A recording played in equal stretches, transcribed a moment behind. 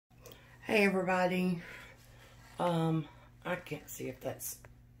Hey everybody. I can't see if that's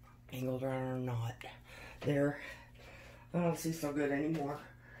angled right or not. There. I don't see so good anymore.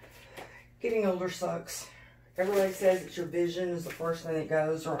 Getting older sucks. Everybody says that your vision is the first thing that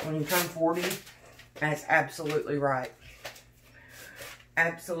goes right when you turn 40. That's absolutely right.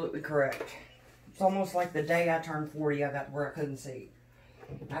 Absolutely correct. It's almost like the day I turned 40, I got to where I couldn't see.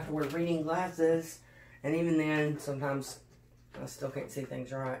 I have to wear reading glasses, and even then, sometimes I still can't see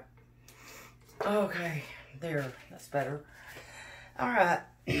things right. Okay, there, that's better. Alright,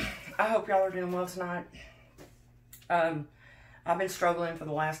 I hope y'all are doing well tonight. I've been struggling for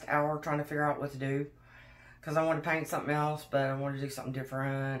the last hour trying to figure out what to do. Because I wanted to paint something else, but I wanted to do something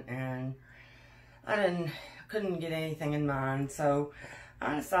different, and I couldn't get anything in mind. So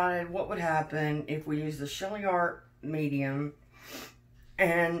I decided what would happen if we use the SHELEEART medium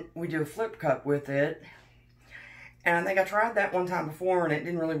and we do a flip cup with it. And I think I tried that one time before and it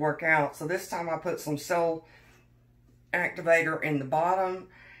didn't really work out. So this time I put some cell activator in the bottom,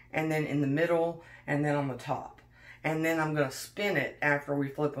 and then in the middle, and then on the top. And then I'm going to spin it after we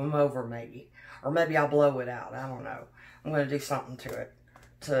flip them over maybe. Or maybe I'll blow it out. I don't know. I'm going to do something to it.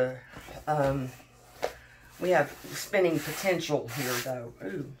 We have spinning potential here though.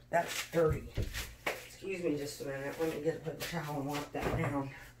 Ooh, that's dirty. Excuse me just a minute. Let me put the towel and wipe that down.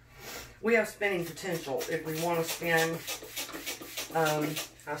 We have spinning potential. If we want to spin,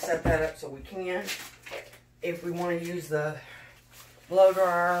 I'll set that up so we can. If we want to use the blow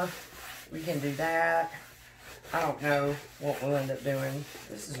dryer, we can do that. I don't know what we'll end up doing.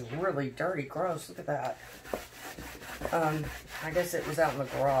 This is really dirty, gross. Look at that. I guess it was out in the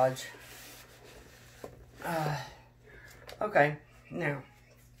garage. Okay, now.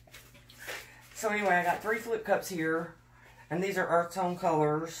 So anyway, I got 3 flip cups here. And these are earth tone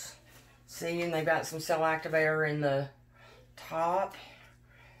colors. See, and they've got some cell activator in the top.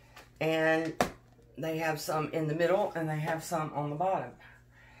 And they have some in the middle, and they have some on the bottom.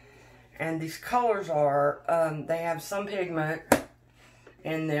 And these colors are, they have some pigment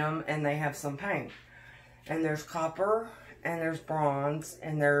in them, and they have some paint. And there's copper, and there's bronze,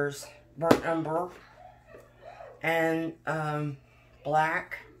 and there's burnt umber, and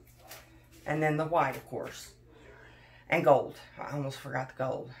black, and then the white, of course. And gold. I almost forgot the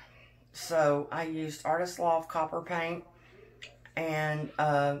gold. So I used Artist Loft copper paint and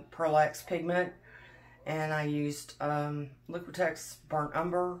Pearl-X pigment. And I used Liquitex burnt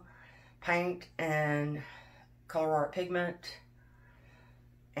umber paint and COLORARTE pigment.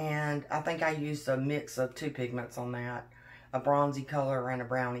 And I think I used a mix of 2 pigments on that. A bronzy color and a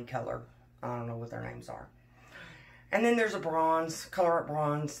brownie color. I don't know what their names are. And then there's a bronze, COLORARTE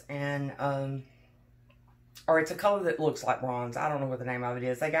bronze, and or it's a color that looks like bronze. I don't know what the name of it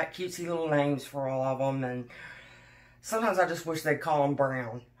is. They got cutesy little names for all of them, and sometimes I just wish they'd call them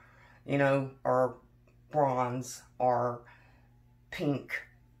brown, you know, or bronze, or pink,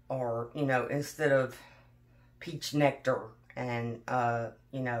 or, you know, instead of peach nectar and,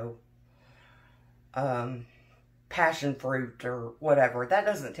 you know, passion fruit or whatever. That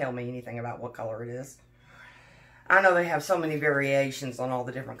doesn't tell me anything about what color it is. I know they have so many variations on all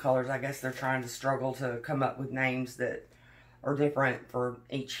the different colors. I guess they're trying to struggle to come up with names that are different for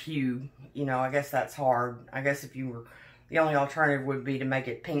each hue. You know, I guess that's hard. I guess if you were, the only alternative would be to make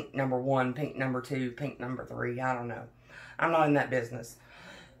it pink number 1, pink number 2, pink number 3. I don't know. I'm not in that business.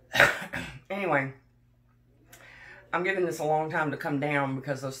 Anyway, I'm giving this a long time to come down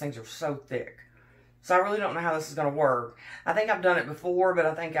because those things are so thick. So I really don't know how this is going to work. I think I've done it before, but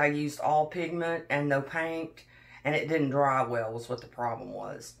I think I used all pigment and no paint. And it didn't dry well was what the problem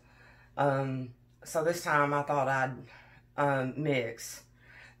was. So this time I thought I'd mix.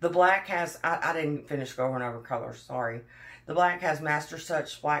 The black has, I didn't finish going over colors, sorry. The black has Master's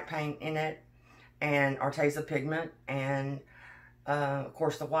Touch black paint in it. And Arteza pigment. And of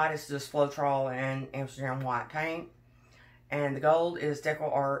course the white is just Floetrol and Amsterdam white paint. And the gold is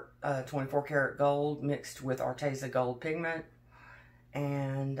Deco Art 24 karat gold mixed with Arteza gold pigment.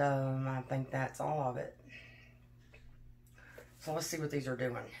 And I think that's all of it. So let's see what these are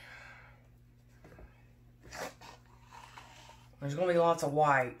doing. There's going to be lots of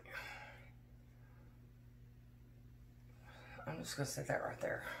white. I'm just going to set that right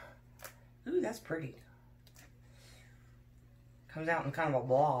there. Ooh, that's pretty. Comes out in kind of a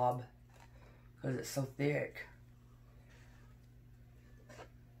blob because it's so thick.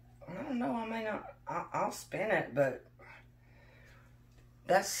 I don't know, I may not, I'll spin it, but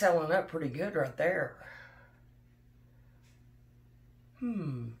that's selling up pretty good right there.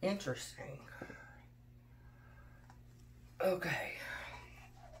 Interesting. Okay.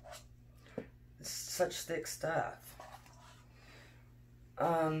 It's such thick stuff.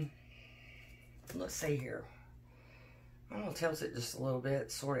 let's see here. I'm going to tilt it just a little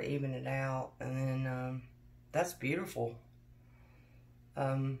bit, sort of even it out, and then that's beautiful.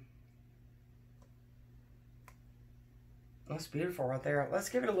 That's beautiful right there. Let's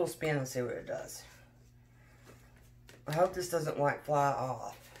give it a little spin and see what it does. I hope this doesn't like fly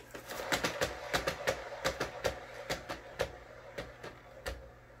off.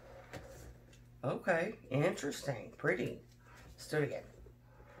 Okay, interesting, pretty. Let's do it again.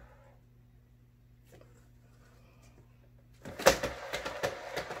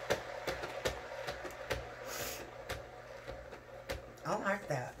 I like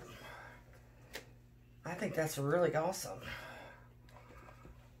that. I think that's really awesome.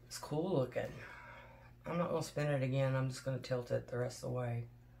 It's cool looking. I'm not going to spin it again. I'm just going to tilt it the rest of the way.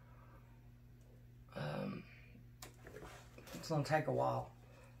 It's going to take a while.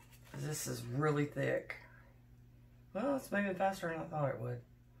 This is really thick. Well, it's moving faster than I thought it would.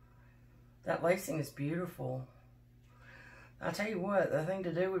 That lacing is beautiful. I'll tell you what, the thing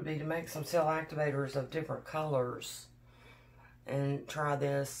to do would be to make some cell activators of different colors. And try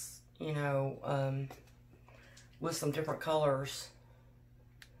this, you know, with some different colors.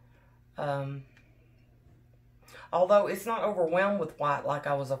 Although it's not overwhelmed with white like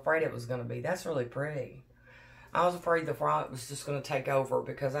I was afraid it was going to be. That's really pretty. I was afraid the white was just going to take over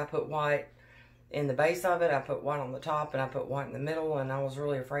because I put white in the base of it, I put white on the top, and I put white in the middle, and I was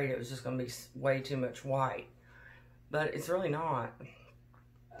really afraid it was just going to be way too much white. But it's really not.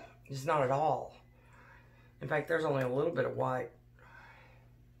 It's not at all. In fact, there's only a little bit of white.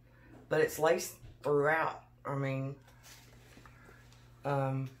 But it's laced throughout. I mean,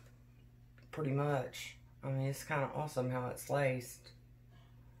 pretty much. I mean, it's kind of awesome how it's laced.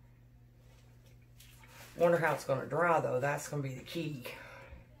 Wonder how it's going to dry, though. That's going to be the key.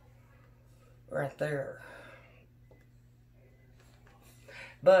 Right there.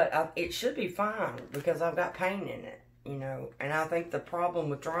 But it should be fine because I've got paint in it, you know. And I think the problem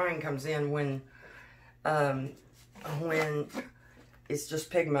with drying comes in when it's just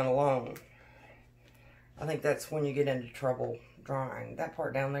pigment alone. I think that's when you get into trouble drying. That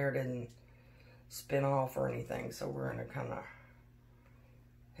part down there didn't spin off or anything, so we're going to kind of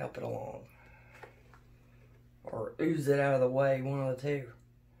help it along. Or ooze it out of the way, one of the two.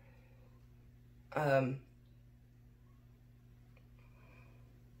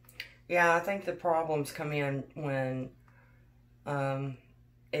 Yeah, I think the problems come in when,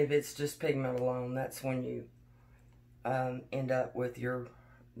 if it's just pigment alone, that's when you end up with your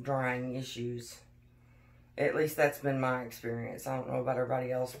drying issues. At least that's been my experience. I don't know about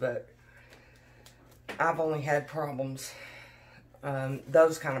everybody else, but I've only had problems,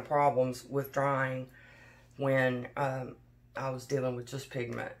 those kind of problems with drying when I was dealing with just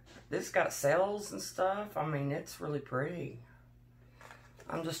pigment. This got cells and stuff. I mean, it's really pretty.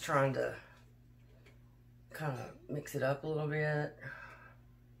 I'm just trying to kind of mix it up a little bit.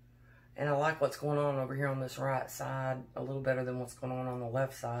 And I like what's going on over here on this right side a little better than what's going on the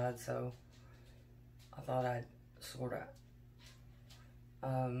left side. So I thought I'd sort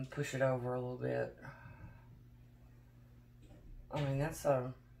of push it over a little bit. I mean, that's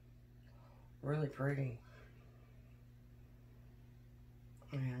really pretty.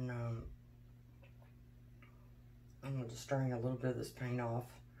 And I'm going to just drain a little bit of this paint off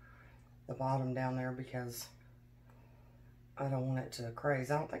the bottom down there because I don't want it to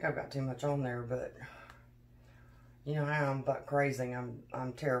craze. I don't think I've got too much on there, but you know how I'm about crazing.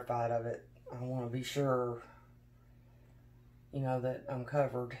 I'm terrified of it. I want to be sure, you know, that I'm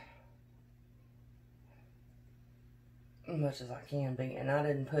covered as much as I can be. And I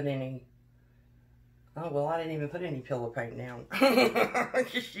didn't put any. Oh, well, I didn't even put any pillow paint down.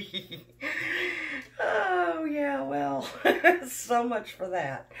 Oh, yeah, well, so much for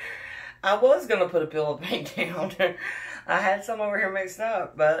that. I was going to put a pillow paint down. I had some over here mixed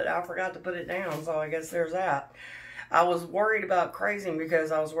up, but I forgot to put it down, so I guess there's that. I was worried about crazing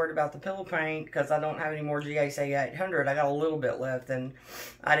because I was worried about the pillow paint because I don't have any more GAC 800. I got a little bit left, and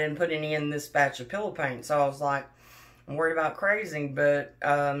I didn't put any in this batch of pillow paint, so I was like, I'm worried about crazing, but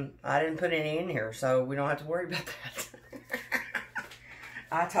I didn't put any in here, so we don't have to worry about that.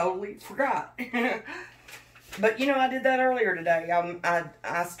 I totally forgot. But, you know, I did that earlier today.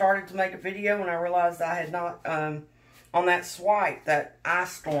 I started to make a video, and I realized I had not, on that swipe, that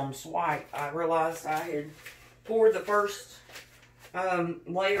Ice Storm swipe, I realized I had poured the first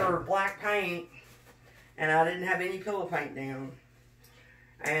layer of black paint, and I didn't have any pillow paint down.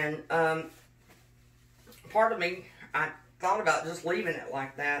 And part of me, I thought about just leaving it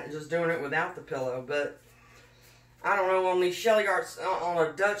like that and just doing it without the pillow, but I don't know, on these SHELEEARTs, on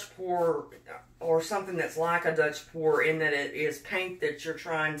a Dutch pour or something that's like a Dutch pour, in that it is paint that you're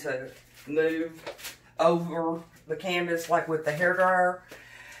trying to move over the canvas, like with the hairdryer,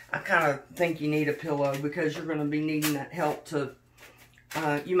 I kind of think you need a pillow, because you're going to be needing that help to,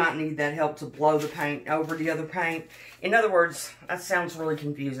 you might need that help to blow the paint over the other paint. In other words, that sounds really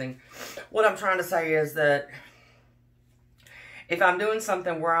confusing. What I'm trying to say is that if I'm doing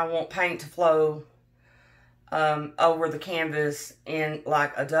something where I want paint to flow over the canvas in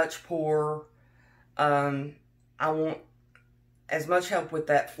like a Dutch pour, I want as much help with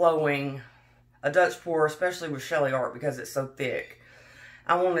that flowing. A Dutch pour, especially with SHELEEART, because it's so thick,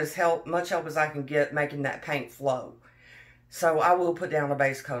 I want as much help as I can get making that paint flow. So I will put down a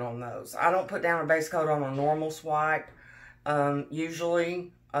base coat on those. I don't put down a base coat on a normal swipe,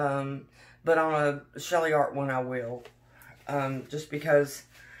 usually, but on a SHELEEART one I will. Just because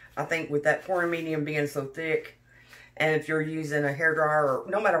I think with that pouring medium being so thick, and if you're using a hairdryer, or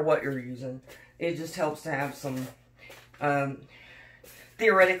no matter what you're using, it just helps to have some,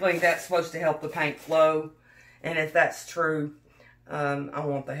 theoretically that's supposed to help the paint flow. And if that's true, I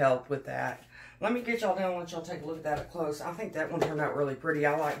want the help with that. Let me get y'all down and let y'all take a look at that up close. I think that one turned out really pretty.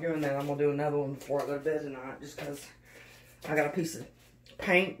 I like doing that. I'm going to do another one before I go to bed tonight, just because I got a piece of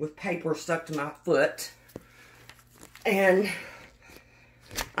paint with paper stuck to my foot. And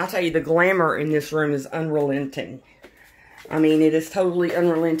I tell you, the glamour in this room is unrelenting. I mean, it is totally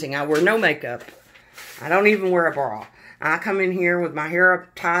unrelenting. I wear no makeup. I don't even wear a bra. I come in here with my hair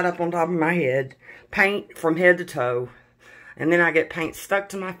tied up on top of my head, paint from head to toe, and then I get paint stuck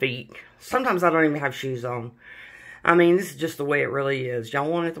to my feet. Sometimes I don't even have shoes on. I mean, this is just the way it really is. Y'all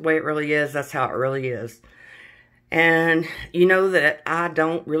want it the way it really is? That's how it really is. And you know that I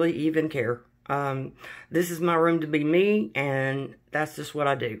don't really even care. This is my room to be me, and that's just what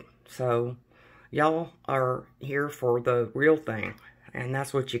I do. So, y'all are here for the real thing. And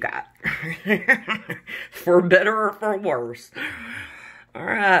that's what you got. For better or for worse.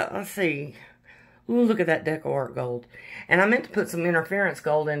 Alright, let's see. Ooh, look at that DecoArt gold. And I meant to put some interference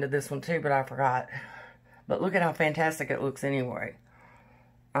gold into this one too, but I forgot. But look at how fantastic it looks anyway.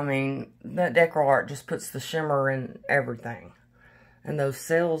 I mean, that DecoArt just puts the shimmer in everything. And those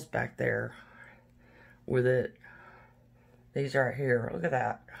cells back there with it. These right here. Look at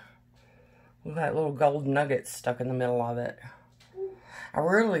that. Look at that little gold nugget stuck in the middle of it. I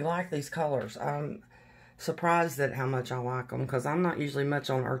really like these colors. I'm surprised at how much I like them, because I'm not usually much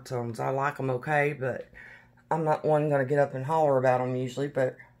on earth tones. I like them okay, but I'm not one going to get up and holler about them usually.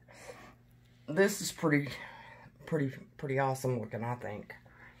 But this is pretty awesome looking, I think.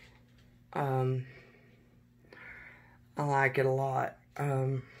 I like it a lot.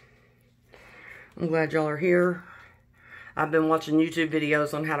 I'm glad y'all are here. I've been watching YouTube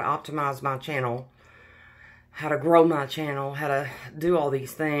videos on how to optimize my channel, how to grow my channel, how to do all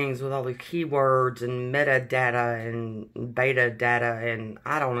these things with all the keywords and metadata and beta data, and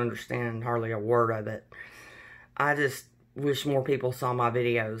I don't understand hardly a word of it. I just wish more people saw my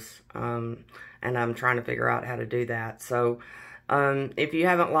videos, and I'm trying to figure out how to do that. So, if you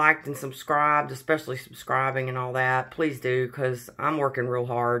haven't liked and subscribed, especially subscribing and all that, please do, because I'm working real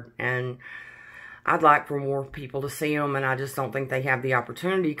hard, and I'd like for more people to see them, and I just don't think they have the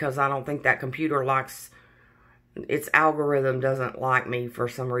opportunity, because I don't think that computer likes, its algorithm doesn't like me for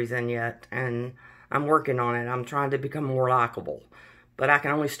some reason yet, and I'm working on it. I'm trying to become more likable, but I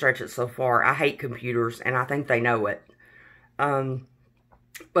can only stretch it so far. I hate computers, and I think they know it,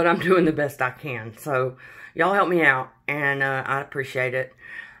 but I'm doing the best I can. So y'all help me out, and I appreciate it.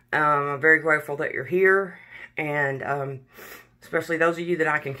 I'm very grateful that you're here, and especially those of you that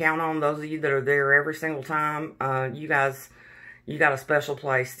I can count on, those of you that are there every single time. You guys, you got a special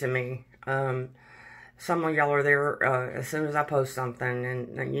place to me. Some of y'all are there as soon as I post something,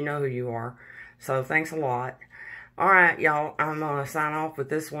 and you know who you are. So thanks a lot. Alright, y'all, I'm going to sign off with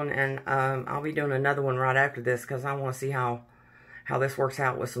this one, and I'll be doing another one right after this, because I want to see how this works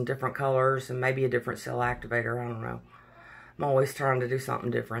out with some different colors and maybe a different cell activator. I don't know. I'm always trying to do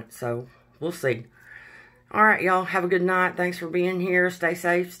something different, so we'll see. Alright, y'all, have a good night. Thanks for being here. Stay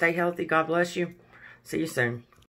safe, stay healthy. God bless you. See you soon.